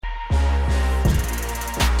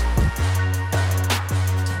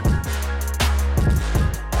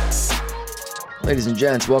Ladies and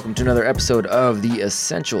gents, welcome to another episode of The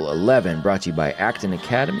Essential 11, brought to you by Acton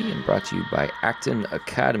Academy and brought to you by Acton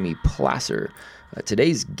Academy Placer.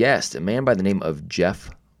 Today's guest, a man by the name of Jeff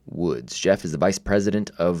Woods. Jeff is the vice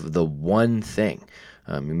president of The One Thing.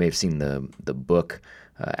 You may have seen the book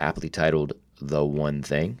aptly titled The One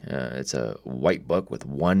Thing. It's a white book with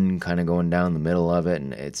one kind of going down the middle of it,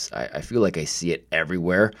 and I feel like I see it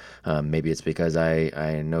everywhere. Maybe it's because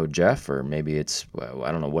I know Jeff, or maybe it's,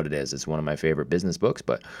 I don't know what it is. It's one of my favorite business books,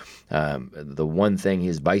 but The One Thing,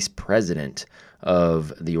 he's vice president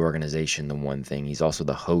of the organization, The One Thing. He's also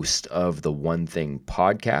the host of the One Thing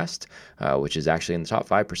podcast, which is actually in the top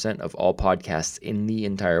 5% of all podcasts in the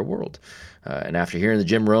entire world. And after hearing the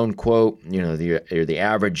Jim Rohn quote, you're the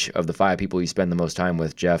average of the 5 people you spend the most time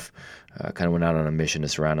with, Jeff kind of went out on a mission to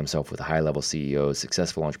surround himself with high-level CEOs,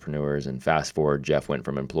 successful entrepreneurs, and fast forward, Jeff went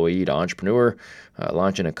from employee to entrepreneur,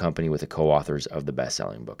 launching a company with the co-authors of the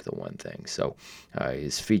best-selling book, The One Thing. So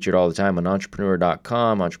he's featured all the time on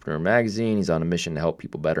entrepreneur.com, Entrepreneur Magazine. He's on a mission to help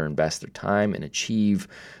people better invest their time and achieve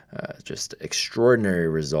just extraordinary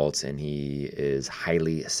results, and he is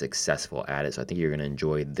highly successful at it. So I think you're going to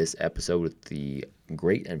enjoy this episode with the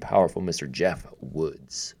great and powerful Mr. Jeff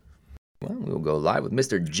Woods. Well, we'll go live with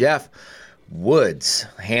Mr. Jeff Woods,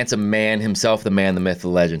 handsome man himself, the man, the myth, the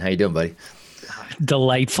legend. How you doing, buddy?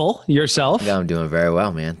 Delightful. Yourself? Yeah, I'm doing very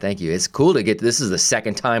well, man. Thank you. It's cool to get this is the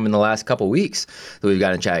second time in the last couple weeks that we've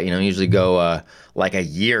gotten to chat. Usually go like a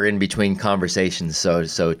year in between conversations.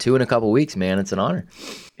 So 2 in a couple weeks, man. It's an honor.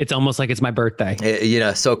 It's almost like it's my birthday.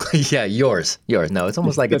 So yeah, yours. No, it's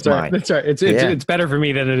almost like it's mine. That's right. It's better for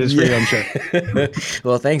me than it is for you, I'm sure.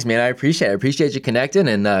 Well, thanks, man. I appreciate you connecting,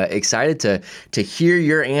 and excited to hear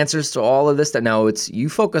your answers to all of this. That now you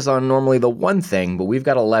focus on normally the one thing, but we've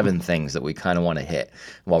got 11 things that we kind of want to hit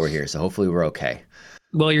while we're here. So hopefully we're okay.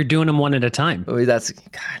 Well, you're doing them one at a time. That's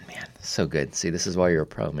God, man, so good. See, this is why you're a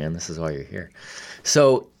pro, man. This is why you're here.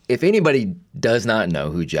 So if anybody does not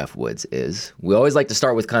know who Jeff Woods is, we always like to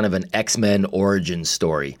start with kind of an X-Men origin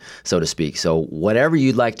story, so to speak. So whatever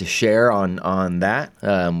you'd like to share on that,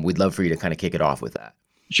 we'd love for you to kind of kick it off with that.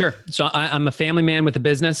 Sure. So I'm a family man with a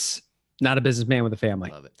business, not a businessman with a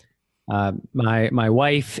family. Love it. My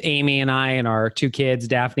wife, Amy, and I, and our 2 kids,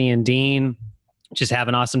 Daphne and Dean, just have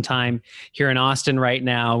an awesome time here in Austin right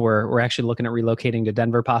now. We're actually looking at relocating to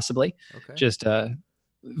Denver, possibly. Okay. Just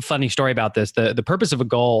funny story about this. The purpose of a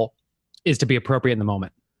goal is to be appropriate in the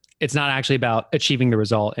moment. It's not actually about achieving the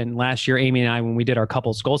result. And last year, Amy and I, when we did our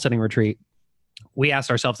couples goal setting retreat, we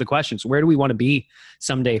asked ourselves the questions: where do we want to be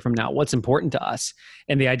someday from now? What's important to us?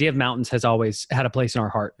 And the idea of mountains has always had a place in our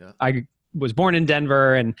heart. Yeah. I was born in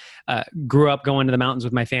Denver and grew up going to the mountains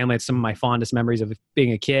with my family. It's some of my fondest memories of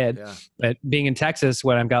being a kid. Yeah. But being in Texas,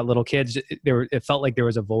 when I've got little kids, it felt like there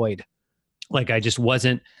was a void. Like I just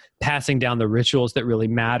wasn't passing down the rituals that really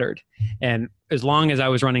mattered. And as long as I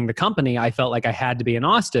was running the company, I felt like I had to be in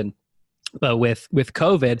Austin. But with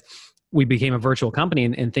COVID, we became a virtual company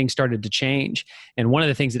and things started to change. And one of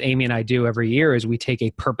the things that Amy and I do every year is we take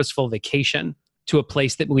a purposeful vacation to a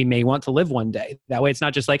place that we may want to live one day. That way it's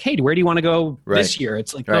not just like, hey, where do you want to go this year?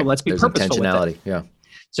 It's like, no, let's be purposeful with it. Yeah.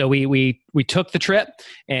 So we took the trip,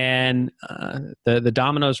 and the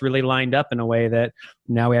dominoes really lined up in a way that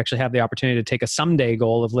now we actually have the opportunity to take a someday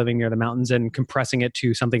goal of living near the mountains and compressing it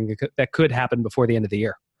to something that could happen before the end of the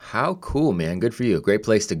year. How cool, man. Good for you. Great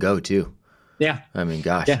place to go too. Yeah. I mean,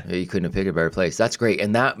 gosh, You couldn't have picked a better place. That's great.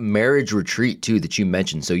 And that marriage retreat too that you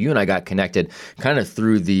mentioned. So you and I got connected kind of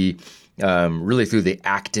through really through the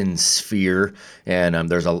Acton sphere. And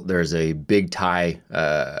there's a big tie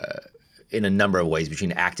in a number of ways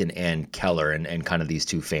between Acton and Keller and kind of these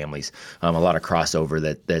 2 families. A lot of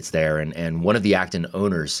crossover that's there. And one of the Acton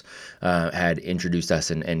owners had introduced us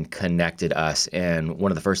and connected us. And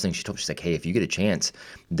one of the first things she told me, she's like, hey, if you get a chance,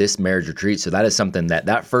 this marriage retreat. So that is something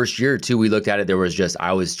that first year too, we looked at it,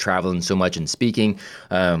 I was traveling so much and speaking,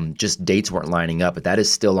 just dates weren't lining up, but that is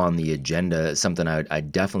still on the agenda. Something I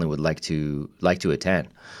definitely would like to attend.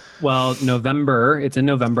 Well, it's in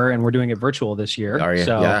November, and we're doing it virtual this year. Are you?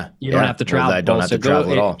 So yeah. you don't have to travel. Well, I don't have to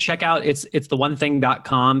travel at all. Check out, it's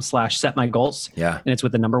theonething.com/setmygoals. Yeah. And it's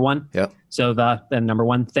with the number 1. Yep. So the number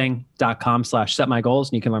 1thing.com/setmygoals,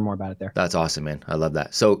 and you can learn more about it there. That's awesome, man. I love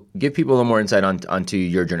that. So give people a little more insight onto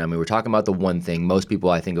your journey. I mean, we're talking about The One Thing. Most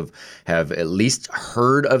people I think have at least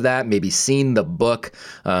heard of that, maybe seen the book,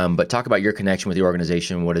 but talk about your connection with the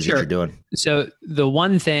organization. What is it you're doing? So The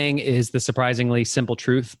One Thing is the surprisingly simple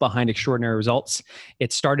truth behind extraordinary results.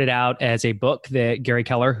 It started out as a book that Gary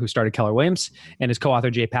Keller, who started Keller Williams, and his co-author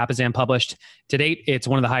Jay Papasan published. To date, it's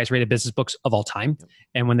one of the highest rated business books of all time. Yep.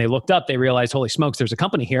 And when they looked up, they realized, holy smokes, there's a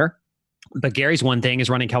company here. But Gary's One Thing is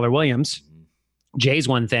running Keller Williams. Jay's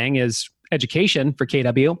one thing is education for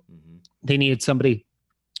KW. They needed somebody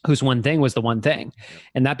whose one thing was the one thing.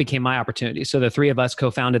 And that became my opportunity. So the three of us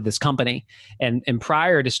co-founded this company. And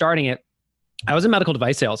prior to starting it, I was in medical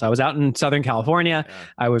device sales. I was out in Southern California.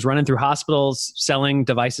 I was running through hospitals, selling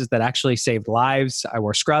devices that actually saved lives. I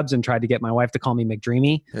wore scrubs and tried to get my wife to call me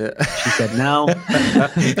McDreamy. She said no.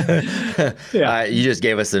 You just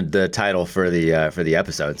gave us the title for the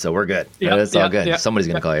episode, so we're good. That's all good. Somebody's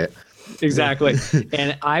going to call you it. Exactly.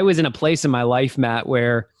 And I was in a place in my life, Matt,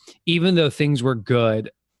 where even though things were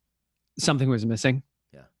good, something was missing.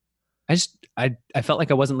 I felt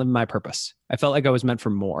like I wasn't living my purpose. I felt like I was meant for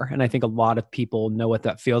more. And I think a lot of people know what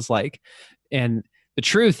that feels like. And the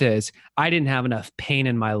truth is, I didn't have enough pain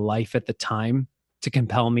in my life at the time to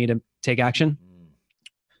compel me to take action.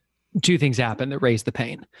 Two things happened that raised the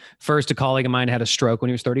pain. First, a colleague of mine had a stroke when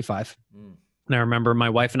he was 35. And I remember my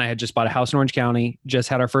wife and I had just bought a house in Orange County, just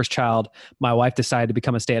had our first child. My wife decided to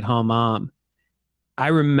become a stay-at-home mom. I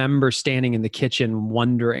remember standing in the kitchen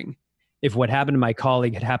wondering if what happened to my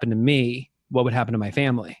colleague had happened to me, what would happen to my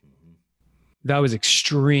family? That was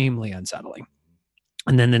extremely unsettling.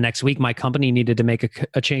 And then the next week, my company needed to make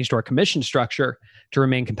a change to our commission structure to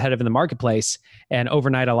remain competitive in the marketplace. And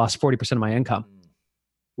overnight, I lost 40% of my income,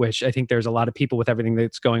 which I think there's a lot of people with everything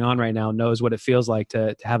that's going on right now knows what it feels like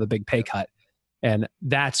to have a big pay cut. And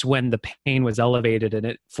that's when the pain was elevated, and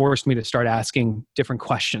it forced me to start asking different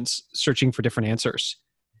questions, searching for different answers.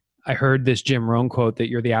 I heard this Jim Rohn quote that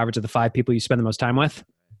you're the average of the 5 people you spend the most time with.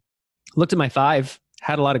 Looked at my 5,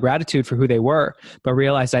 had a lot of gratitude for who they were, but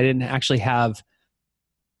realized I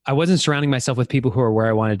wasn't surrounding myself with people who are where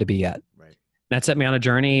I wanted to be yet. Right. That set me on a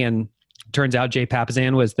journey, and turns out Jay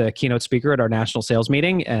Papasan was the keynote speaker at our national sales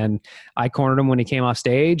meeting, and I cornered him when he came off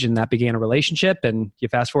stage, and that began a relationship, and you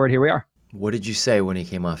fast forward, here we are. What did you say when he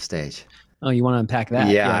came off stage? Oh, you want to unpack that?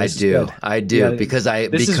 Yeah, I do. I do. Yeah,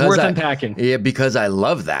 This is worth unpacking. Yeah, because I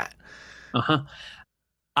love that.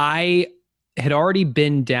 I had already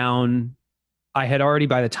been down. By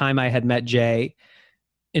the time I had met Jay,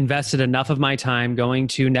 invested enough of my time going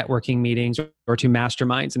to networking meetings or to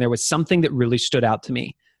masterminds. And there was something that really stood out to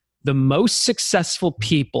me. The most successful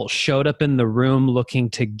people showed up in the room looking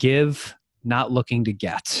to give, not looking to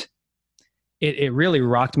get. It really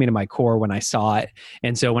rocked me to my core when I saw it.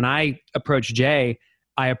 And so when I approached Jay,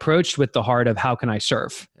 I approached with the heart of how can I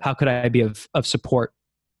serve? How could I be of support?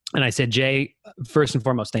 And I said, Jay, first and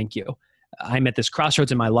foremost, thank you. I'm at this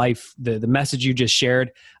crossroads in my life. The message you just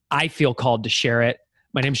shared, I feel called to share it.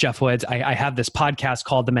 My name's Jeff Woods. I have this podcast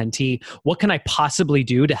called The Mentee. What can I possibly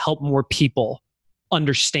do to help more people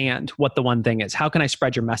understand what the one thing is? How can I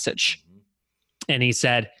spread your message? And he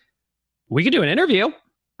said, we could do an interview.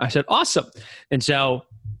 I said, awesome. And so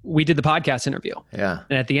we did the podcast interview. Yeah.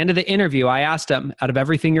 And at the end of the interview, I asked him, out of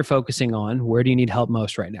everything you're focusing on, where do you need help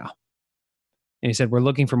most right now? And he said, we're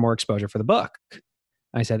looking for more exposure for the book.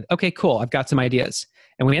 I said, okay, cool. I've got some ideas.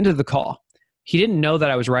 And we ended the call. He didn't know that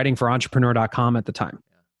I was writing for entrepreneur.com at the time.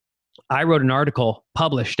 I wrote an article,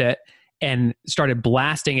 published it, and started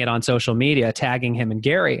blasting it on social media, tagging him and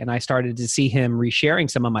Gary. And I started to see him resharing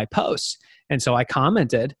some of my posts. And so I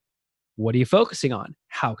commented, what are you focusing on?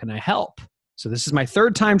 How can I help? So this is my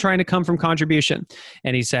 3rd time trying to come from contribution.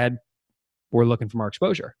 And he said, we're looking for more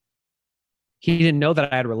exposure. He didn't know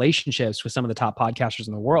that I had relationships with some of the top podcasters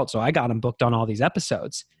in the world. So I got him booked on all these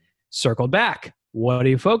episodes. Circled back. What are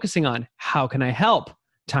you focusing on? How can I help?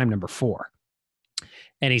 Time number 4.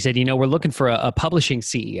 And he said, we're looking for a publishing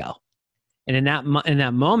CEO. And in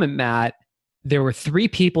that moment, Matt, there were 3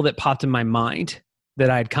 people that popped in my mind that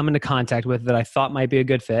I had come into contact with that I thought might be a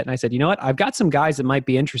good fit. And I said, you know what? I've got some guys that might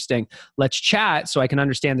be interesting. Let's chat so I can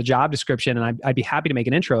understand the job description, and I'd be happy to make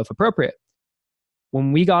an intro if appropriate.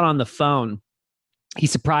 When we got on the phone, he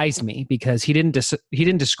surprised me because he didn't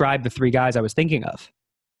describe the 3 guys I was thinking of.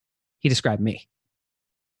 He described me.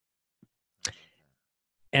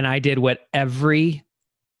 And I did what every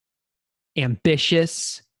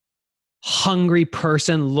ambitious, hungry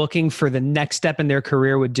person looking for the next step in their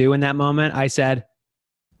career would do in that moment. I said,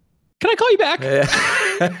 can I call you back?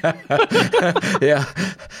 Yeah.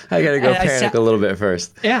 I got to go panic a little bit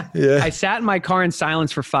first. Yeah. I sat in my car in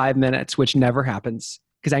silence for 5 minutes, which never happens,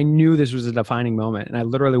 because I knew this was a defining moment. And I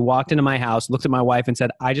literally walked into my house, looked at my wife and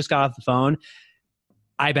said, I just got off the phone.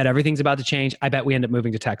 I bet everything's about to change. I bet we end up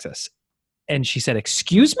moving to Texas. And she said,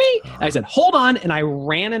 excuse me? I said, hold on. And I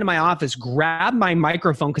ran into my office, grabbed my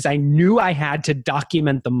microphone because I knew I had to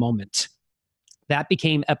document the moment. That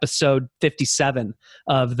became episode 57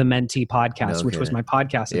 of the Mentee podcast, which was my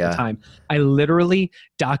podcast at the time. I literally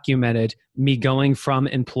documented me going from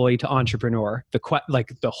employee to entrepreneur,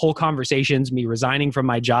 the whole conversations, me resigning from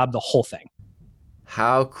my job, the whole thing.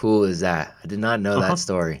 How cool is that? I did not know Uh-huh. that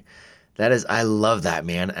story. That is, I love that,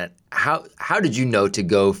 man. And how did you know to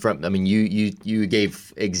go from? I mean, you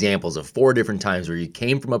gave examples of 4 different times where you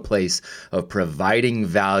came from a place of providing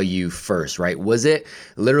value first, right? Was it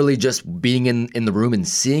literally just being in the room and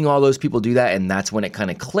seeing all those people do that, and that's when it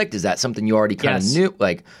kind of clicked? Is that something you already kind of Yes. knew?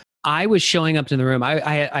 Like, I was showing up to the room.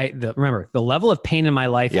 Remember, the level of pain in my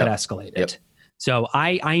life had yep, escalated. yep, So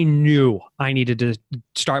I knew I needed to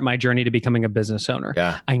start my journey to becoming a business owner.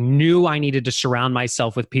 yeah, I knew I needed to surround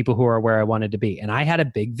myself with people who are where I wanted to be. And I had a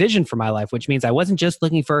big vision for my life, which means I wasn't just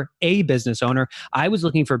looking for a business owner. I was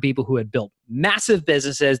looking for people who had built massive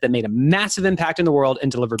businesses that made a massive impact in the world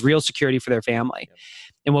and delivered real security for their family. Yep.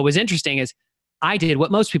 And what was interesting is I did what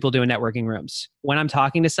most people do in networking rooms. When I'm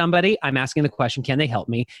talking to somebody, I'm asking the question, can they help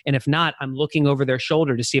me? And if not, I'm looking over their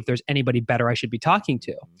shoulder to see if there's anybody better I should be talking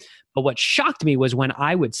to. But what shocked me was when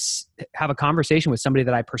I would have a conversation with somebody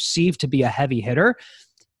that I perceived to be a heavy hitter,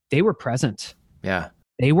 they were present. yeah,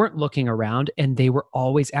 They weren't looking around, and they were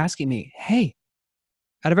always asking me, hey,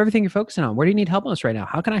 out of everything you're focusing on, where do you need help most right now?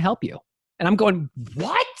 How can I help you? And I'm going,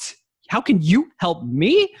 what? How can you help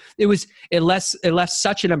me? It left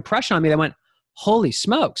such an impression on me that I went, holy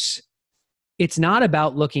smokes. It's not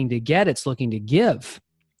about looking to get, it's looking to give.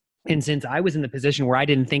 And since I was in the position where I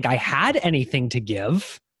didn't think I had anything to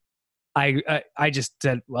give, I just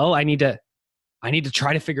said, well, I need to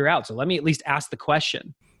try to figure out. So let me at least ask the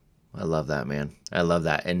question. I love that, man. I love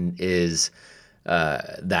that. And is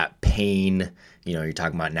that pain, you're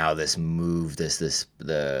talking about now this move,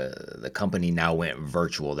 the company now went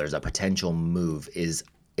virtual. There's a potential move.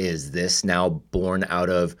 Is this now born out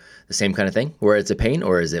of the same kind of thing where it's a pain,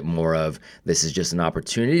 or is it more of this is just an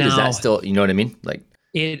opportunity? Does that still, you know what I mean? Like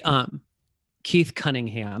it, Keith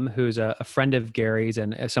Cunningham, who's a friend of Gary's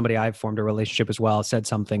and somebody I've formed a relationship as well, said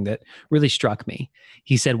something that really struck me.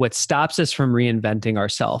 He said, what stops us from reinventing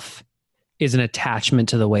ourselves is an attachment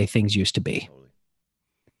to the way things used to be.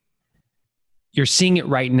 You're seeing it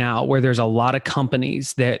right now where there's a lot of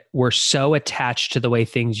companies that were so attached to the way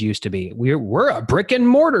things used to be. We're a brick and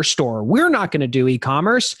mortar store. We're not going to do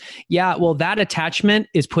e-commerce. Yeah, well, that attachment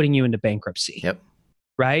is putting you into bankruptcy. Yep.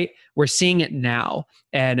 Right? We're seeing it now.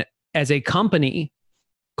 And as a company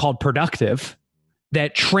called Productive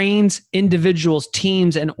that trains individuals,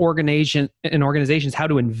 teams, and organizations how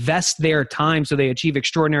to invest their time so they achieve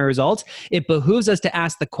extraordinary results, it behooves us to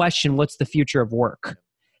ask the question, what's the future of work?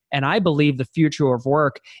 And I believe the future of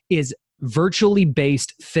work is virtually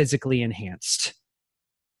based, physically enhanced.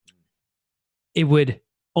 It would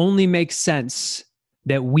only make sense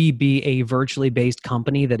that we be a virtually based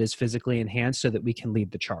company that is physically enhanced so that we can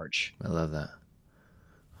lead the charge. I love that.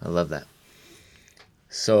 I love that.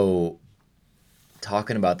 So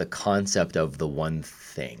talking about the concept of the one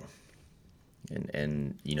thing,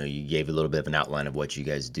 and you gave a little bit of an outline of what you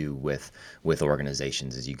guys do with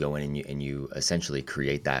organizations as you go in and you essentially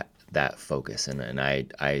create that focus, and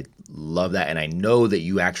I love that, and I know that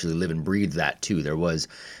you actually live and breathe that too.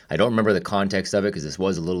 I don't remember the context of it because this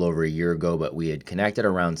was a little over a year ago, but we had connected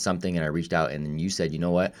around something and I reached out and then you said, you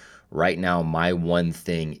know what, right now my one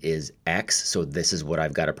thing is X, so this is what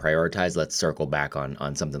I've got to prioritize. Let's circle back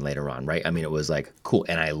on something later on, right? I mean, it was like cool,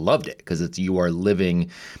 and I loved it because you are living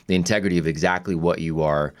the integrity of exactly what you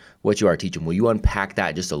are teaching. Will you unpack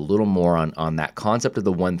that just a little more on that concept of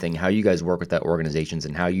the one thing, how you guys work with that organizations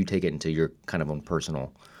and how you take it into your kind of own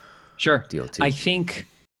personal deal too? I think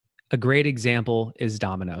a great example is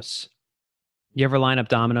Domino's. You ever line up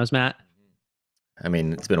Domino's, Matt? I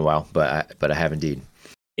mean, it's been a while, but I have indeed.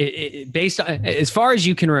 Based on, as far as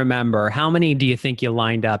you can remember, how many do you think you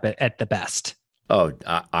lined up at the best? Oh,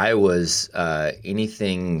 I was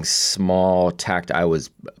anything small tacked. I was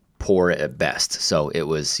poor at best. So it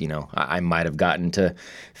was, I might have gotten to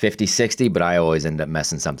 50, 60, but I always end up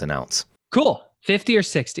messing something else. Cool. 50 or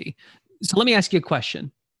 60. So let me ask you a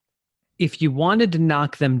question. If you wanted to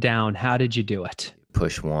knock them down, how did you do it?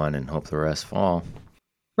 Push one and hope the rest fall.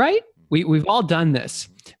 Right? We've all done this.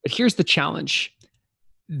 But here's the challenge.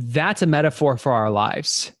 That's a metaphor for our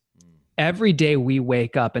lives. Every day we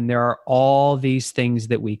wake up and there are all these things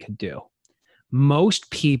that we could do. Most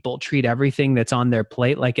people treat everything that's on their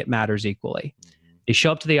plate like it matters equally. They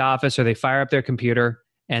show up to the office or they fire up their computer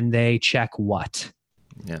and they check what?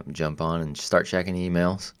 Yeah, jump on and start checking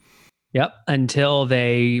emails. Yep, until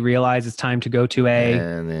they realize it's time to go to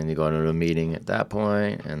and then you go into a meeting at that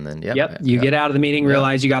point, and then you get out of the meeting,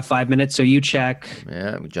 realize you got 5 minutes, so you check.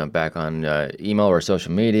 Yeah, we jump back on email or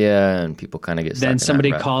social media, and people kind of get stuck. Then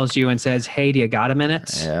somebody calls you and says, "Hey, do you got a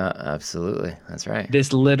minute?" Yeah, absolutely, that's right.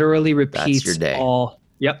 This literally repeats that's your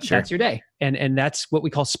day. That's your day, and that's what we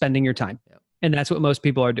call spending your time. Yep. And that's what most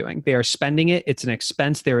people are doing. They are spending it. It's an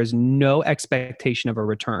expense. There is no expectation of a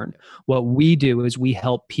return. What we do is we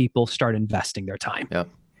help people start investing their time. Yep.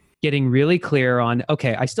 Getting really clear on,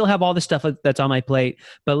 okay, I still have all this stuff that's on my plate,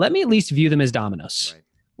 but let me at least view them as dominoes. Right.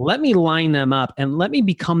 Let me line them up and let me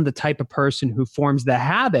become the type of person who forms the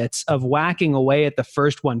habits of whacking away at the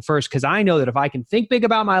first one first. Because I know that if I can think big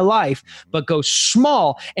about my life, but go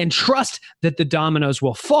small and trust that the dominoes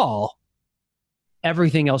will fall,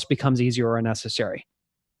 everything else becomes easier or unnecessary.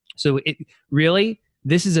 So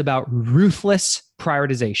this is about ruthless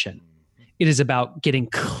prioritization. It is about getting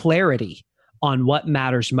clarity on what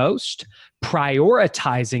matters most,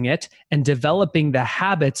 prioritizing it, and developing the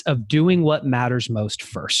habits of doing what matters most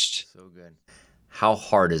first. So good. How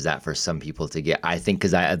hard is that for some people to get? I think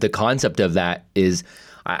because the concept of that is,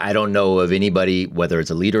 I don't know of anybody, whether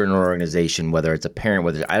it's a leader in an organization, whether it's a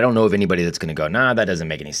parent, I don't know of anybody that's going to go, nah, that doesn't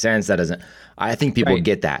make any sense. I think people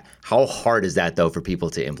get that. How hard is that though for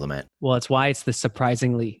people to implement? Well, it's why it's the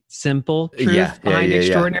surprisingly simple truth behind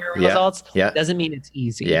extraordinary results. Yeah. Doesn't mean it's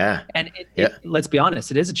easy. Yeah. And let's be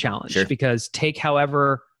honest, it is a challenge because take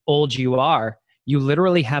however old you are, you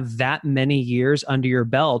literally have that many years under your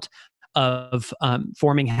belt of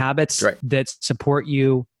forming habits that support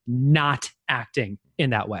you not acting in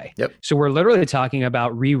that way. Yep. So we're literally talking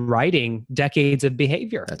about rewriting decades of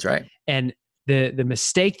behavior. That's right. And the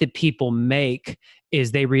mistake that people make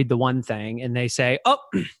is they read the one thing and they say, oh,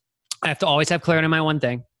 I have to always have clarity on my one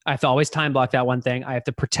thing. I have to always time block that one thing. I have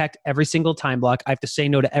to protect every single time block. I have to say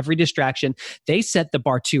no to every distraction. They set the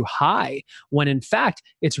bar too high when in fact,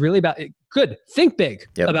 it's really about think big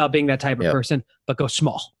about being that type of person, but go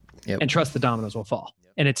small and trust the dominoes will fall.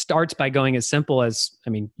 And it starts by going as simple as,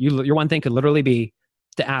 your one thing could literally be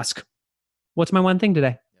to ask, what's my one thing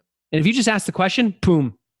today? And if you just ask the question,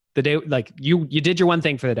 boom, the day, like you did your one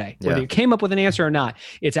thing for the day, whether you came up with an answer or not,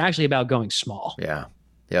 it's actually about going small. Yeah.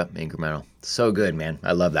 Yep, incremental. So good, man.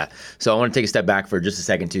 I love that. So I want to take a step back for just a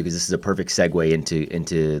second too, because this is a perfect segue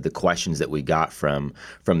into the questions that we got from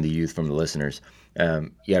the youth, from the listeners.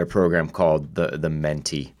 You had a program called the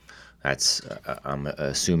Mentee. That's I'm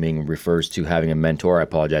assuming refers to having a mentor. I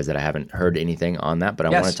apologize that I haven't heard anything on that, but I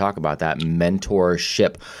want to talk about that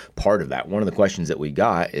mentorship part of that. One of the questions that we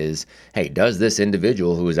got is, hey, does this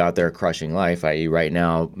individual who is out there crushing life, i.e. right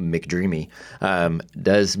now McDreamy,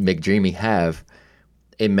 does McDreamy have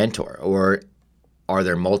a mentor, or are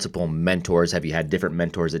there multiple mentors? Have you had different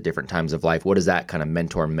mentors at different times of life? What does that kind of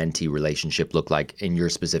mentor-mentee relationship look like in your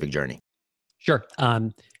specific journey? Sure.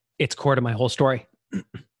 It's core to my whole story.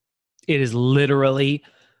 It is literally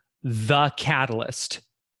the catalyst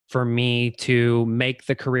for me to make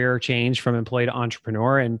the career change from employee to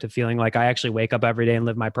entrepreneur and to feeling like I actually wake up every day and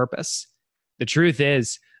live my purpose. The truth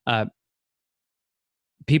is,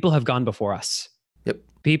 people have gone before us. Yep.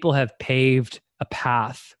 People have paved a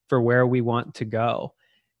path for where we want to go.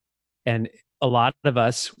 And a lot of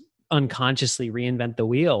us unconsciously reinvent the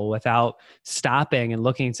wheel without stopping and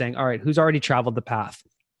looking and saying, all right, who's already traveled the path?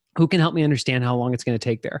 Who can help me understand how long it's going to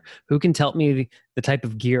take there? Who can tell me the type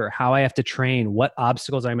of gear, how I have to train, what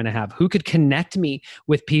obstacles I'm going to have? Who could connect me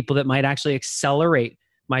with people that might actually accelerate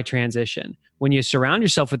my transition? When you surround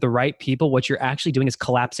yourself with the right people, what you're actually doing is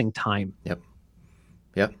collapsing time. Yep.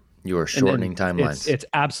 You are shortening timelines. It's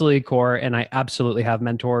absolutely core, and I absolutely have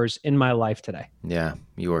mentors in my life today. Yeah,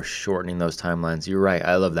 you are shortening those timelines. You're right.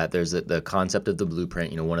 I love that. There's the concept of the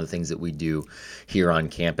blueprint. One of the things that we do here on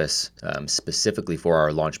campus, specifically for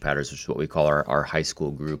our Launchpadders, which is what we call our high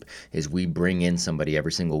school group, is we bring in somebody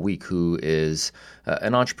every single week who is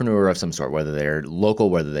an entrepreneur of some sort, whether they're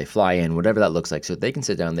local, whether they fly in, whatever that looks like, so they can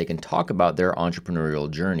sit down, they can talk about their entrepreneurial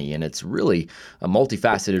journey. And it's really a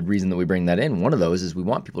multifaceted reason that we bring that in. One of those is we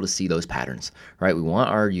want people to see those patterns, right? We want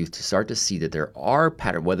our youth to start to see that there are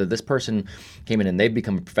patterns, whether this person came in and they've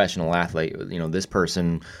become a professional athlete, this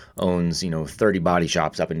person owns, 30 body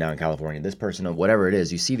shops up and down California, this person, whatever it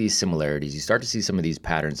is, you see these similarities, you start to see some of these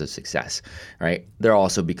patterns of success, right? There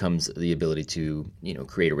also becomes the ability to,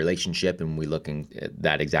 create a relationship, and we look at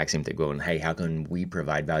that exact same thing going, hey, how can we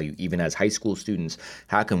provide value even as high school students?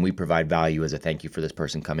 How can we provide value as a thank you for this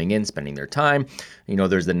person coming in, spending their time?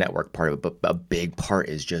 There's the network part of it, but a big part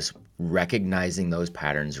is just recognizing those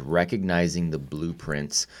patterns, recognizing the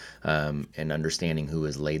blueprints, and understanding who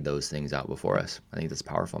has laid those things out before us. I think that's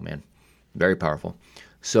powerful, man. Very powerful.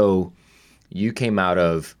 So you came out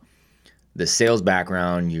of the sales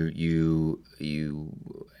background, you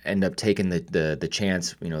end up taking the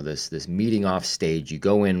chance, this meeting off stage, you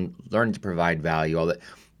go in, learn to provide value, all that.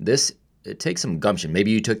 It takes some gumption. Maybe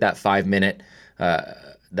you took that 5-minute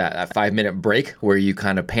that 5-minute break where you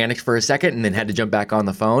kind of panicked for a second and then had to jump back on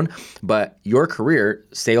the phone. But your career,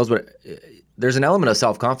 sales, there's an element of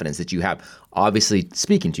self-confidence that you have. Obviously,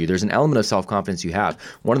 speaking to you, there's an element of self-confidence you have.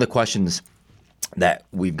 One of the questions that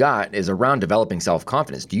we've got is around developing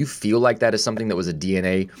self-confidence. Do you feel like that is something that was a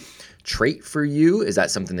DNA trait for you? Is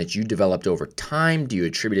that something that you developed over time? Do you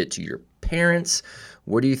attribute it to your parents?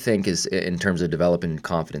 What do you think is in terms of developing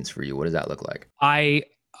confidence for you? What does that look like? I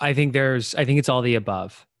think it's all the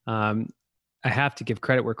above. I have to give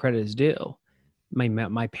credit where credit is due.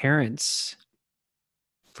 My parents,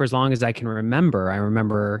 for as long as I can remember, I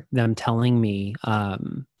remember them telling me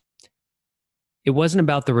it wasn't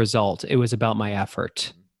about the result. It was about my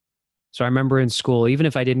effort. So I remember in school, even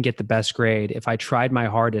if I didn't get the best grade, if I tried my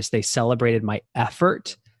hardest, they celebrated my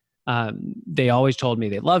effort. They always told me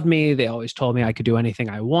they loved me. They always told me I could do anything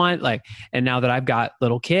I want. And now that I've got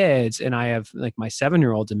little kids and I have like my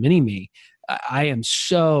 7-year-old, a mini me, I am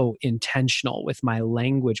so intentional with my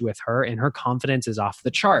language with her, and her confidence is off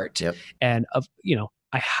the chart. Yep. And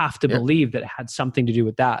I have to believe that it had something to do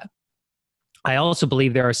with that. I also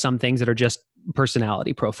believe there are some things that are just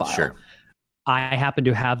personality profile. Sure. I happen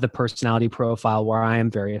to have the personality profile where I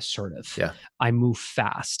am very assertive. Yeah. I move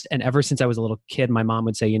fast. And ever since I was a little kid, my mom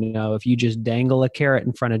would say, if you just dangle a carrot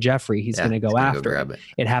in front of Jeffrey, he's going to go after it.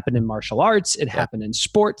 It happened in martial arts. It happened in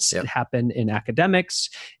sports. It happened in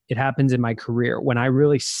academics. It happens in my career. When I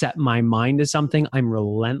really set my mind to something, I'm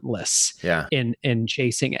relentless in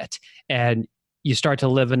chasing it. And you start to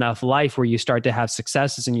live enough life where you start to have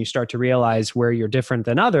successes and you start to realize where you're different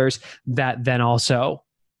than others, that then also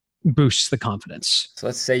boosts the confidence. So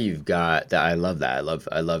let's say you've got that. I love that.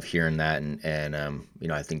 I love hearing that. And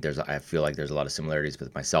I feel like there's a lot of similarities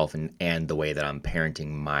with myself and the way that I'm parenting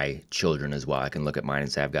my children as well. I can look at mine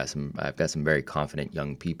and say, I've got some very confident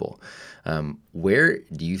young people. Where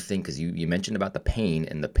do you think, cause you mentioned about the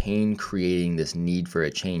pain creating this need for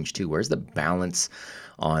a change too. Where's the balance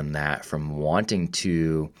on that from wanting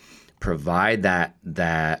to provide that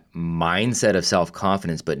mindset of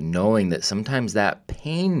self-confidence, but knowing that sometimes that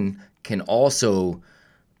pain can also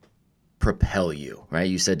propel you, right?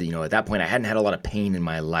 You said, at that point I hadn't had a lot of pain in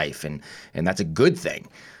my life, and that's a good thing.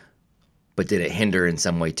 But did it hinder in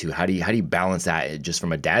some way too? How do you balance that just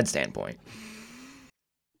from a dad standpoint?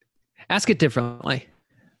 Ask it differently.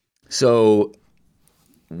 So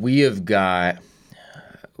we've got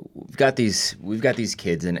these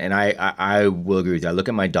kids, and I will agree with you. I look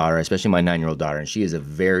at my daughter, especially my 9-year-old daughter, and she is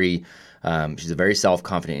she's a very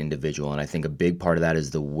self-confident individual. And I think a big part of that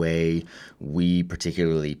is the way we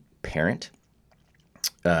particularly parent.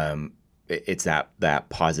 It's that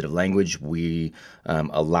positive language. We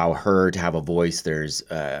allow her to have a voice. There's,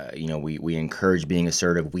 we encourage being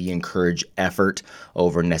assertive. We encourage effort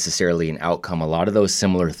over necessarily an outcome. A lot of those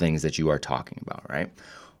similar things that you are talking about, right?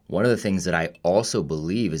 One of the things that I also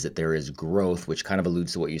believe is that there is growth, which kind of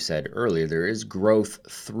alludes to what you said earlier. There is growth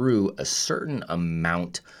through a certain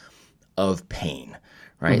amount of pain,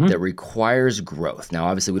 right? That requires growth. Now,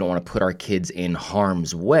 obviously, we don't want to put our kids in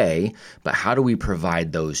harm's way, but how do we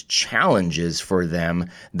provide those challenges for them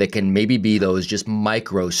that can maybe be those just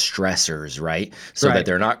micro stressors, right? So that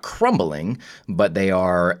they're not crumbling, but they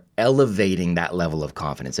are elevating that level of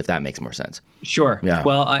confidence, if that makes more sense. Sure. Yeah.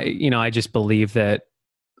 Well, I just believe that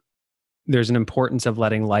there's an importance of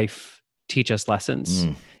letting life teach us lessons.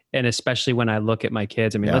 And especially when I look at my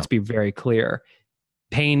kids, let's be very clear.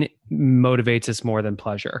 Pain motivates us more than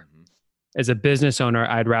pleasure. As a business owner,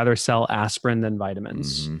 I'd rather sell aspirin than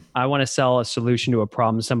vitamins. I want to sell a solution to a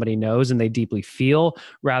problem somebody knows and they deeply feel,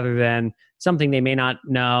 rather than something they may not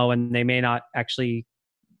know and they may not actually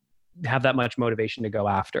have that much motivation to go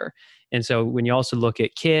after. And so when you also look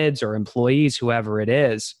at kids or employees, whoever it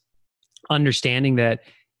is, understanding that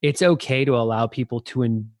it's okay to allow people to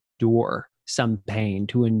endure some pain,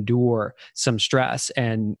 to endure some stress.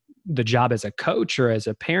 And the job as a coach or as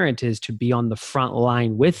a parent is to be on the front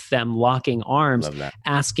line with them, locking arms,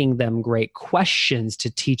 asking them great questions to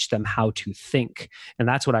teach them how to think. And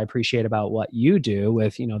that's what I appreciate about what you do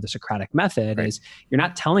with, the Socratic method, is you're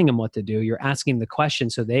not telling them what to do. You're asking the question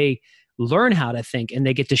so they learn how to think, and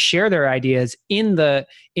they get to share their ideas in a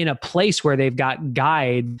place where they've got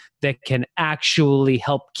guide that can actually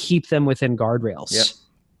help keep them within guardrails. Yep.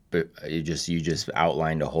 But you just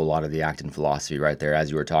outlined a whole lot of the Acton philosophy right there.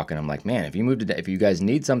 As you were talking, I'm like, man, if you guys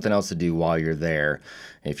need something else to do while you're there,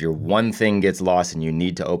 if your one thing gets lost and you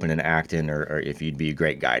need to open an Acton, or if you'd be a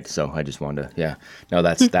great guide. So I just wanted to,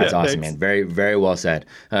 that's awesome, man. Very, very well said.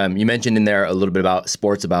 You mentioned in there a little bit about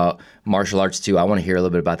sports, about martial arts too. I want to hear a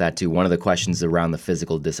little bit about that too. One of the questions around the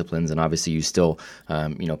physical disciplines, and obviously you still,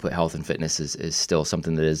 put health and fitness is still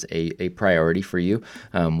something that is a priority for you.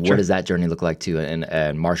 What does that journey look like too?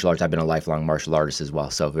 And martial martial arts. I've been a lifelong martial artist as well.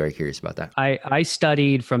 So very curious about that. I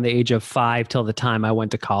studied from the age of 5 till the time I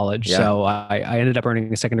went to college. Yeah. So I ended up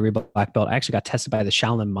earning a second degree black belt. I actually got tested by the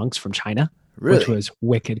Shaolin monks from China, Really? which was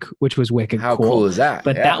wicked How cool. cool is that?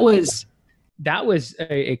 But that was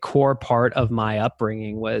a core part of my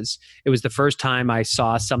upbringing. It was the first time I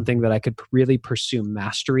saw something that I could really pursue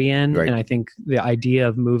mastery in. Right. And I think the idea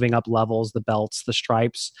of moving up levels, the belts, the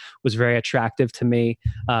stripes was very attractive to me.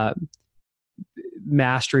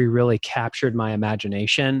 Mastery really captured my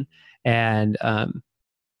imagination. And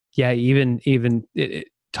even it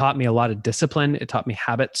taught me a lot of discipline. It taught me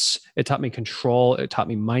habits. It taught me control. It taught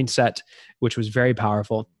me mindset, which was very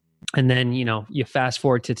powerful. And then, you fast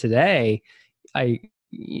forward to today,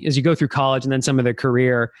 as you go through college and then some of the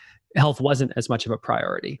career, health wasn't as much of a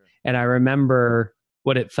priority. And I remember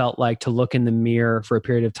what it felt like to look in the mirror for a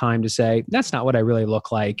period of time to say, that's not what I really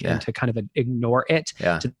look like. And to kind of ignore it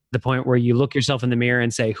to the point where you look yourself in the mirror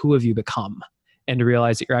and say, who have you become? And to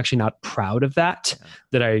realize that you're actually not proud of that,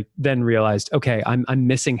 that I then realized, okay, I'm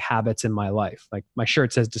missing habits in my life. Like my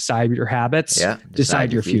shirt says, decide your habits,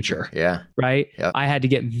 decide your future. Yeah. Right. Yep. I had to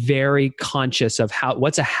get very conscious of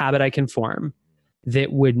what's a habit I can form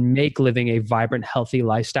that would make living a vibrant, healthy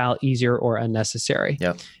lifestyle easier or unnecessary.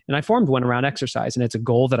 Yep. And I formed one around exercise, and it's a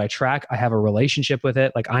goal that I track. I have a relationship with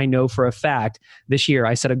it. Like I know for a fact this year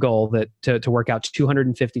I set a goal that to work out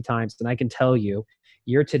 250 times. And I can tell you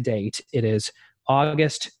year to date, it is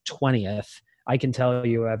August 20th. I can tell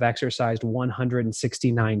you I've exercised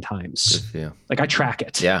 169 times. Good for you. Like I track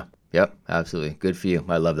it. Yeah. Yep, absolutely. Good for you.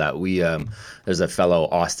 I love that. We there's a fellow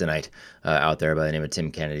Austinite out there by the name of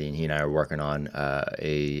Tim Kennedy, and he and I are working on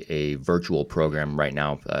a virtual program right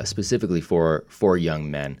now, specifically for young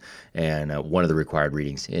men. And one of the required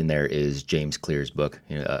readings in there is James Clear's book,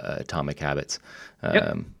 Atomic Habits.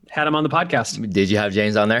 Had him on the podcast. Did you have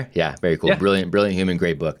James on there? Yeah, very cool. Yeah. Brilliant human,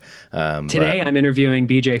 great book. Today I'm interviewing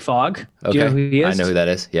BJ Fogg. Do you know who he is? I know who that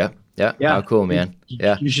is. Yeah. Yeah. How cool, man.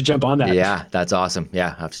 Yeah. You should jump on that. Yeah. That's awesome.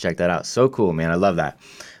 Yeah. I have to check that out. So cool, man. I love that.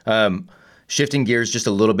 Shifting gears just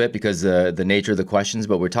a little bit because the nature of the questions,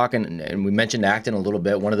 but we're talking, and we mentioned acting a little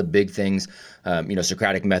bit. One of the big things,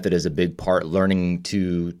 Socratic method is a big part, learning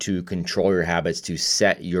to control your habits, to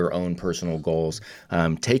set your own personal goals,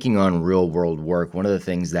 taking on real world work. One of the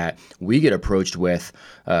things that we get approached with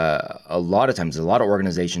a lot of times, a lot of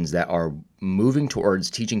organizations that are moving towards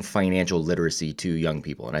teaching financial literacy to young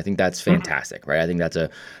people, and I think that's fantastic, right? I think that's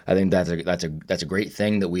a great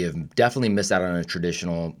thing that we have definitely missed out on a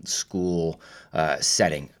traditional school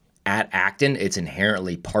setting. At Acton, it's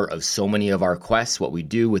inherently part of so many of our quests, what we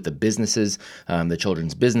do with the businesses, the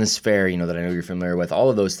Children's Business Fair, that I know you're familiar with, all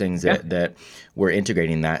of those things that we're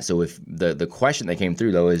integrating that. So if the question that came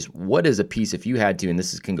through, though, is what is a piece, if you had to, and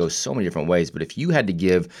this can go so many different ways, but if you had to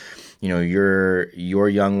give, your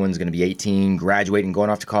young one's going to be 18, graduating, going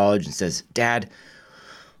off to college, and says, Dad,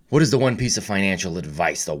 what is the one piece of financial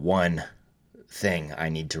advice, the one thing I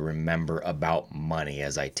need to remember about money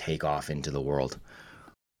as I take off into the world?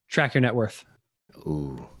 Track your net worth.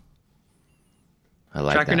 Ooh, I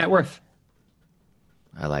like that. Track your net worth.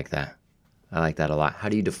 I like that. I like that a lot. How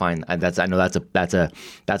do you define that? I know that's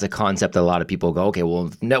a concept that a lot of people go, okay,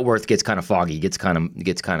 well, net worth gets kind of foggy, gets kind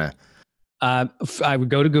of. I would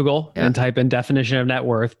go to Google and type in definition of net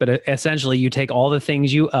worth, but essentially you take all the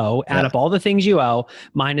things you owe, add up all the things you owe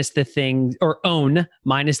minus the things or own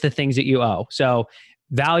minus the things that you owe. So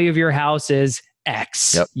value of your house is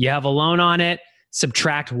X. Yep. You have a loan on it.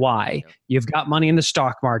 Subtract Y. You've got money in the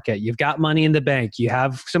stock market. You've got money in the bank. You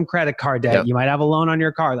have some credit card debt. You might have a loan on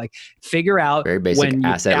your car. Like figure out very basic when you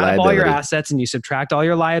asset add up liability. all your assets and you subtract all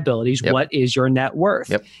your liabilities, what is your net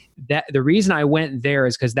worth? That the reason I went there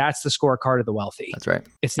is because that's the scorecard of the wealthy. That's right.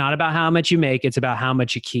 It's not about how much you make. It's about how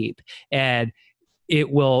much you keep. And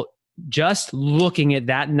it will just looking at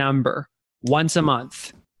that number once a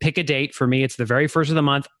month. Pick a date. For me, it's the very first of the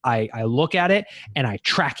month. I look at it and I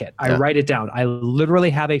track it. I write it down. I literally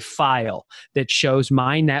have a file that shows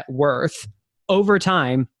my net worth over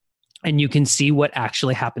time, and you can see what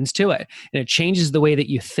actually happens to it. And it changes the way that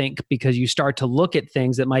you think because you start to look at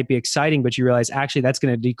things that might be exciting, but you realize actually that's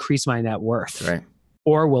going to decrease my net worth. Right.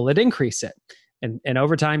 Or will it increase it? And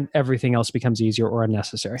over time, everything else becomes easier or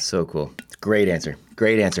unnecessary. So cool. Great answer.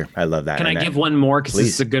 I love that. Can I give one more? Because this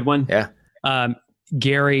is a good one. Yeah.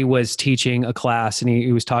 Gary was teaching a class and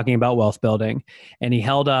he was talking about wealth building, and he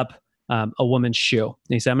held up a woman's shoe.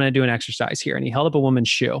 And he said, I'm going to do an exercise here. And he held up a woman's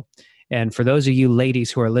shoe. And for those of you ladies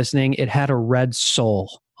who are listening, it had a red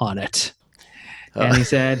sole on it. And he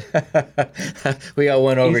said, we got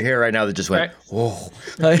one over here right now that just went, whoa.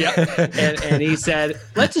 And he said,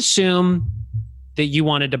 let's assume that you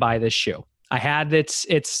wanted to buy this shoe. I had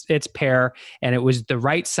its pair, and it was the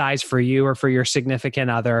right size for you or for your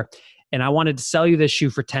significant other. And I wanted to sell you this shoe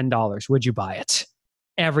for $10. Would you buy it?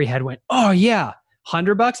 Every head went, oh yeah.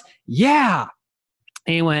 $100? Yeah.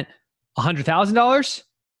 And he went, $100,000?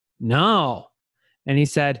 No. And he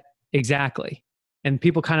said, exactly. And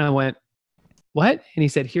people kind of went, what? And he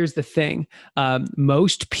said, here's the thing.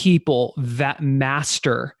 Most people that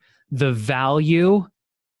master the value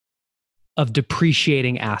of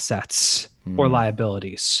depreciating assets or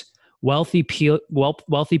liabilities. Wealthy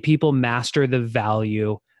people master the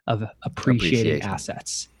value of appreciating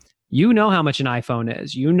assets. You know how much an iPhone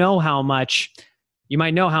is. You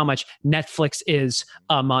might know how much Netflix is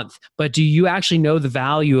a month, but do you actually know the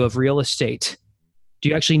value of real estate? Do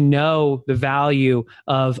you actually know the value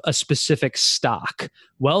of a specific stock?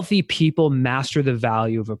 Wealthy people master the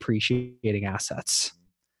value of appreciating assets.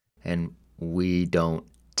 And we don't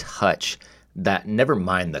touch that. Never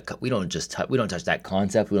mind we don't touch that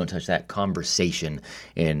concept. We don't touch that conversation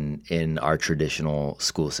in our traditional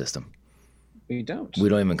school system. We don't. We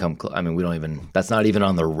don't even come. We don't even. That's not even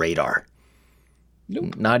on the radar.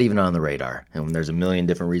 Nope. Not even on the radar. And there's a million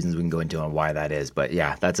different reasons we can go into on why that is. But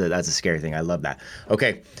yeah, that's a scary thing. I love that.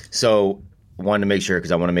 Okay, so wanted to make sure,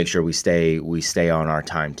 because I want to make sure we stay on our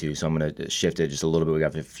time too. So I'm going to shift it just a little bit. We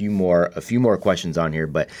got a few more questions on here,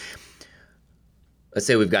 but let's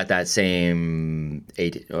say we've got that same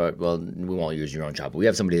 18. Well, we won't use your own child, but we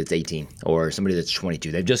have somebody that's 18 or somebody that's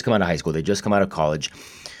 22. They've just come out of high school. They just come out of college.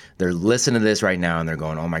 They're listening to this right now and they're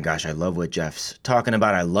going, oh my gosh, I love what Jeff's talking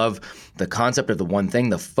about. I love the concept of the one thing,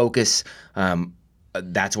 the focus.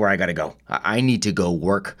 That's where I got to go. I need to go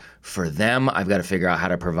work for them. I've got to figure out how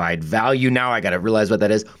to provide value now. I got to realize what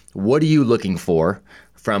that is. What are you looking for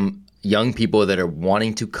from young people that are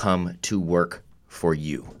wanting to come to work for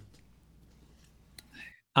you?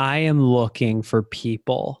 I am looking for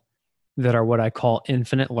people that are what I call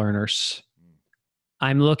infinite learners.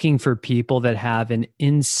 I'm looking for people that have an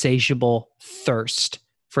insatiable thirst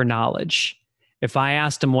for knowledge. If I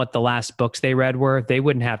asked them what the last books they read were, they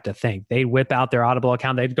wouldn't have to think. They'd whip out their Audible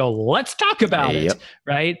account. They'd go, let's talk about it,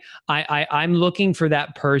 right? I'm looking for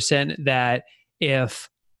that person that if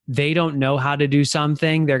they don't know how to do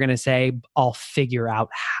something, they're going to say, I'll figure out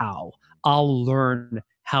how. I'll learn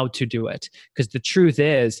how to do it. Because the truth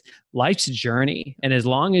is, life's a journey. And as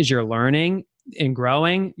long as you're learning and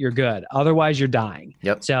growing, you're good. Otherwise, you're dying.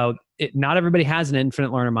 Yep. So not everybody has an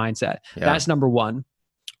infinite learner mindset. Yeah. That's number one.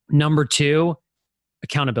 Number two,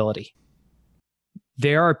 accountability.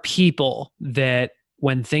 There are people that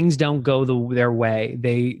when things don't go their way,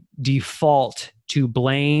 they default to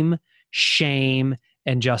blame, shame,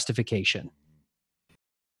 and justification.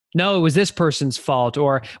 No, it was this person's fault.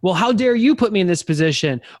 Or, well, how dare you put me in this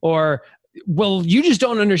position? Or, well, you just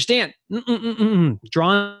don't understand.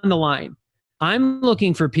 Drawing the line. I'm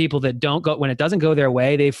looking for people that don't go, when it doesn't go their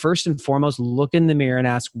way, they first and foremost look in the mirror and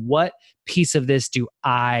ask, what piece of this do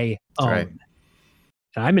I own? Right.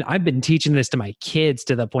 And I've been teaching this to my kids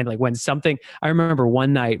to the point, like when something, I remember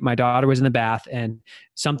one night my daughter was in the bath and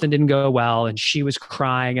something didn't go well and she was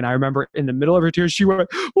crying. And I remember in the middle of her tears, she went,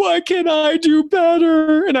 what can I do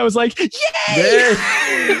better? And I was like, yay!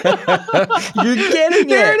 You're getting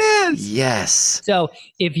there it is. Yes. So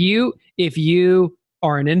if you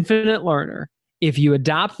are an infinite learner, if you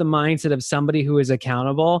adopt the mindset of somebody who is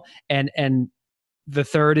accountable, and the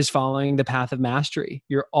third is following the path of mastery.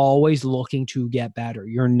 You're always looking to get better.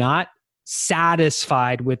 You're not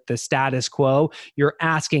satisfied with the status quo. You're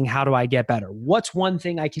asking, how do I get better? What's one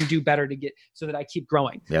thing I can do better to get so that I keep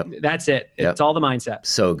growing? Yep. That's it. Yep. It's all the mindset.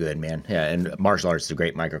 So good, man. Yeah. And martial arts is a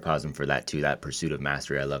great microcosm for that too, that pursuit of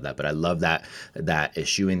mastery. I love that. But I love that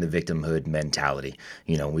eschewing the victimhood mentality.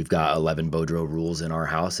 You know, we've got 11 Bodro rules in our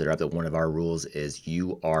house that are up that one of our rules is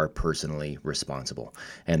you are personally responsible.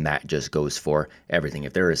 And that just goes for everything.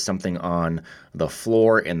 If there is something on the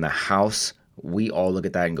floor in the house, we all look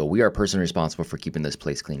at that and go, we are personally responsible for keeping this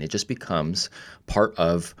place clean. It just becomes part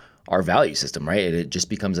of our value system, right? It just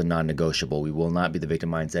becomes a non-negotiable. We will not be the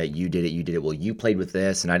victim mindset. You did it. Well, you played with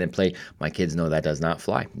this and I didn't play. My kids know that does not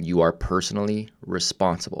fly. You are personally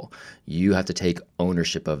responsible. You have to take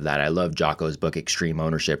ownership of that. I love Jocko's book, Extreme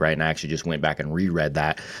Ownership, right? And I actually just went back and reread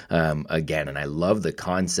that again. And I love the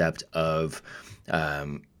concept of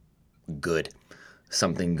good.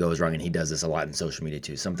 Something goes wrong, and he does this a lot in social media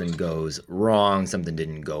too. Something goes wrong, something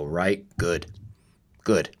didn't go right. Good.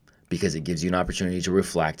 Because it gives you an opportunity to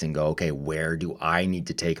reflect and go, okay, where do I need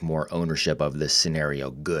to take more ownership of this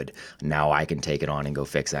scenario? Good. Now I can take it on and go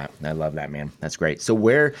fix that. I love that, man. That's great. So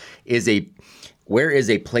where is a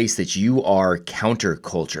place that you are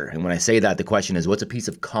counterculture? And when I say that, the question is, what's a piece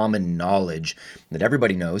of common knowledge that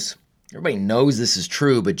everybody knows, Everybody knows this is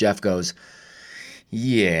true, but Jeff goes,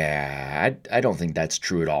 yeah, I don't think that's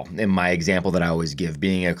true at all. In my example that I always give,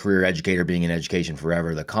 being a career educator, being in education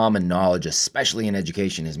forever, the common knowledge, especially in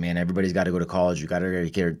education, is, man, everybody's got to go to college. You got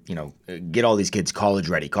to get all these kids college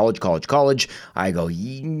ready. College. I go,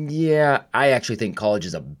 yeah, I actually think college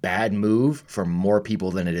is a bad move for more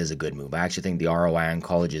people than it is a good move. I actually think the ROI on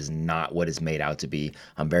college is not what it's made out to be.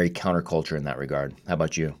 I'm very counterculture in that regard. How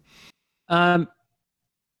about you?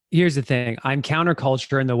 Here's the thing. I'm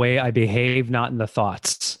counterculture in the way I behave, not in the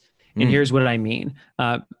thoughts. And here's what I mean.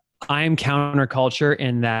 I am counterculture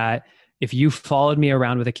in that if you followed me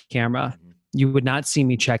around with a camera, you would not see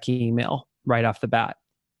me check email right off the bat.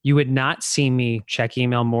 You would not see me check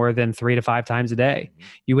email more than 3 to 5 times a day.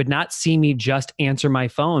 You would not see me just answer my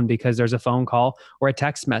phone because there's a phone call or a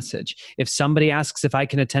text message. If somebody asks if I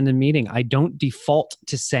can attend a meeting, I don't default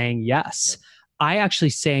to saying yes. Yep. I actually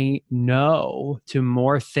say no to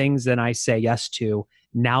more things than I say yes to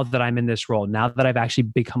now that I'm in this role, now that I've actually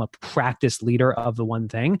become a practice leader of the one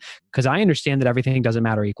thing, because I understand that everything doesn't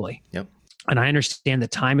matter equally. Yep. And I understand that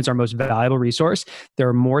time is our most valuable resource. There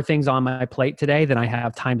are more things on my plate today than I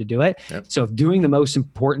have time to do it. Yep. So if doing the most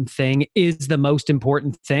important thing is the most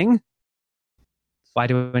important thing, why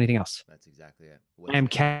do anything else? That's exactly it. I am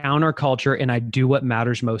counterculture and I do what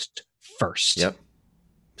matters most first. Yep.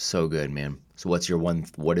 So good, man. So what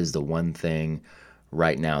is the one thing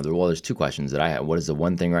right now? Well, there's 2 questions that I have. What is the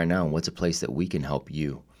one thing right now? And what's a place that we can help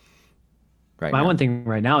you right now? My one thing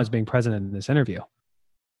right now is being present in this interview.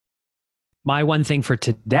 My one thing for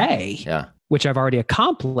today, which I've already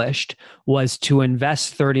accomplished, was to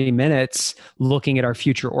invest 30 minutes looking at our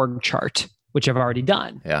future org chart, which I've already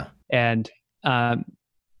done. Yeah. And to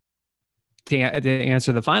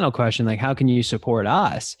answer the final question, like, how can you support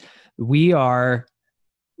us? We are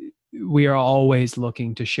always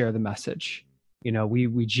looking to share the message. You know,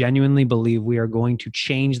 we genuinely believe we are going to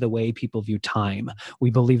change the way people view time. We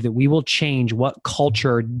believe that we will change what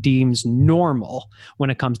culture deems normal when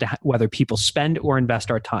it comes to whether people spend or invest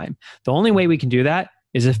our time. The only way we can do that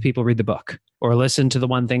is if people read the book or listen to the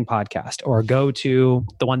One Thing podcast or go to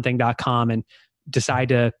theonething.com and decide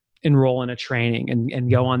to enroll in a training and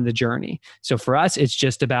go on the journey. So for us, it's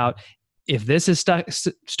just about, if this has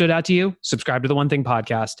stood out to you, subscribe to the One Thing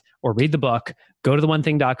podcast or read the book. Go to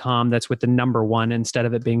theonething.com. That's with the number 1 instead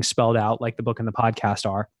of it being spelled out like the book and the podcast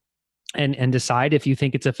are, and decide if you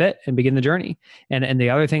think it's a fit and begin the journey. And the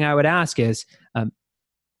other thing I would ask is,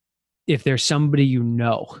 if there's somebody you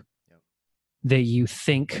know that you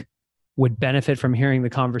think would benefit from hearing the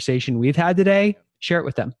conversation we've had today, share it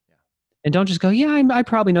with them. And don't just go, yeah, I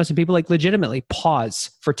probably know some people. Like, legitimately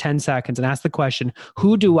pause for 10 seconds and ask the question,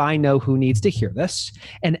 who do I know who needs to hear this?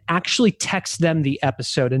 And actually text them the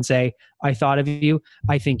episode and say, I thought of you.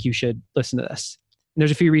 I think you should listen to this. And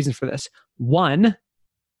there's a few reasons for this. 1,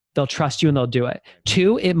 they'll trust you and they'll do it.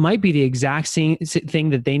 2, it might be the exact same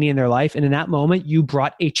thing that they need in their life. And in that moment, you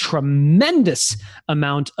brought a tremendous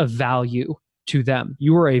amount of value to them.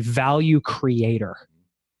 You are a value creator,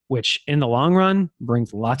 which in the long run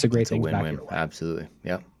brings lots of great things back your way. Absolutely.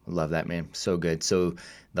 Yep. Love that, man. So good. So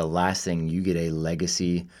the last thing, you get a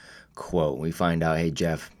legacy quote. We find out, hey,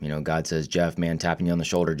 Jeff, God says, Jeff, man, tapping you on the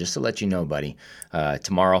shoulder just to let you know, buddy,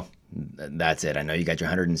 tomorrow, that's it. I know you got your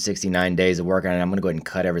 169 days of work on it. I'm going to go ahead and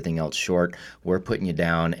cut everything else short. We're putting you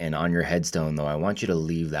down. And on your headstone, though, I want you to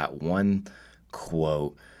leave that one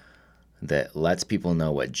quote that lets people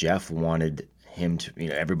know what Jeff wanted him to,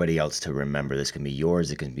 everybody else to remember. This can be yours.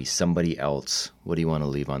 It can be somebody else. What do you want to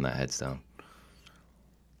leave on that headstone?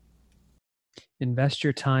 Invest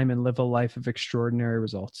your time and live a life of extraordinary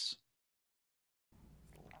results.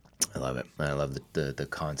 I love it. I love the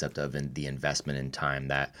concept of the investment in time.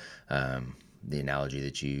 That the analogy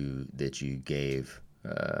that you gave,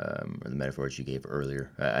 or the metaphor that you gave earlier,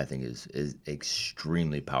 I think is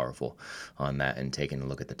extremely powerful on that, and taking a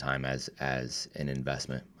look at the time as an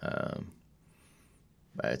investment.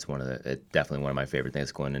 It's definitely one of my favorite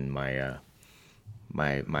things going in my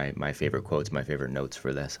my favorite quotes, my favorite notes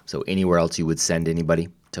for this. So anywhere else you would send anybody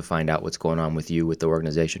to find out what's going on with you with the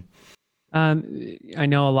organization? I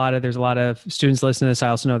know there's a lot of students listening to this. I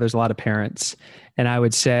also know there's a lot of parents, and I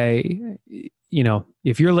would say,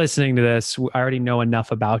 if you're listening to this, I already know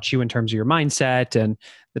enough about you in terms of your mindset and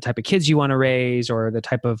the type of kids you want to raise or the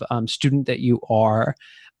type of student that you are.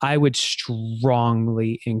 I would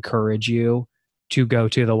strongly encourage you to go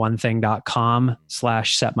to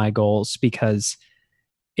theonething.com/setmygoals, because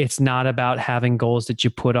it's not about having goals that you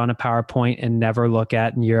put on a PowerPoint and never look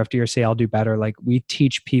at and year after year say, I'll do better. Like, we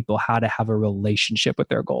teach people how to have a relationship with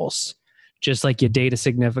their goals. just like you date a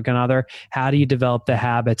significant other. How do you develop the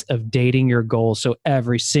habits of dating your goals so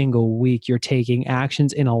every single week you're taking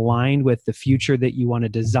actions in aligned with the future that you want to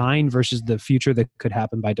design versus the future that could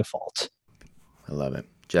happen by default? I love it.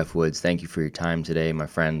 Jeff Woods, thank you for your time today, my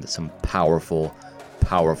friend. Some powerful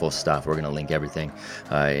stuff. We're going to link everything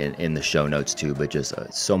in the show notes too, but just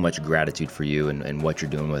so much gratitude for you and what you're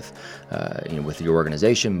doing with with your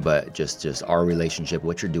organization, but just our relationship,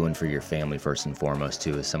 what you're doing for your family first and foremost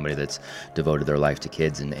too, as somebody that's devoted their life to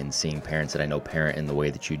kids, and seeing parents that I know parent in the way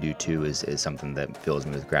that you do too is something that fills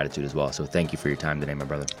me with gratitude as well. So thank you for your time today, my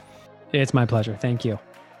brother. It's my pleasure. Thank you.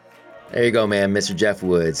 There you go, man. Mr. Jeff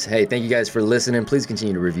Woods. Hey, thank you guys for listening. Please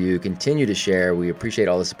continue to review, continue to share. We appreciate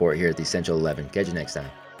all the support here at the Essential 11. Catch you next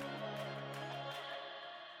time.